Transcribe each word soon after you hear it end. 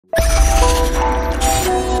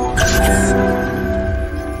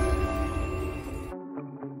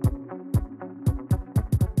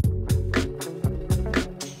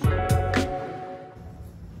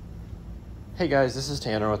Hey guys, this is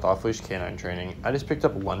Tanner with Off Leash Canine Training. I just picked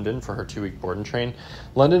up London for her 2-week board and train.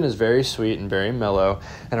 London is very sweet and very mellow,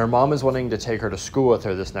 and her mom is wanting to take her to school with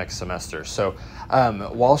her this next semester. So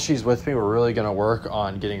while she's with me, we're really going to work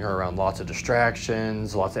on getting her around lots of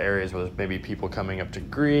distractions, lots of areas where there's maybe people coming up to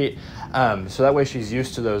greet, so that way she's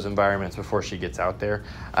used to those environments before she gets out there.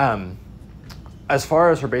 As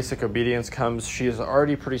far as her basic obedience comes, she is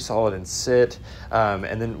already pretty solid in sit,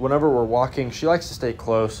 and then whenever we're walking, she likes to stay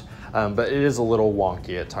close, but it is a little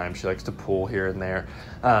wonky at times. She likes to pull here and there.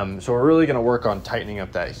 So we're really going to work on tightening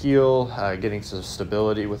up that heel, getting some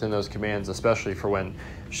stability within those commands, especially for when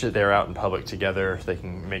they're out in public together, they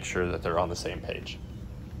can make sure that they're on the same page.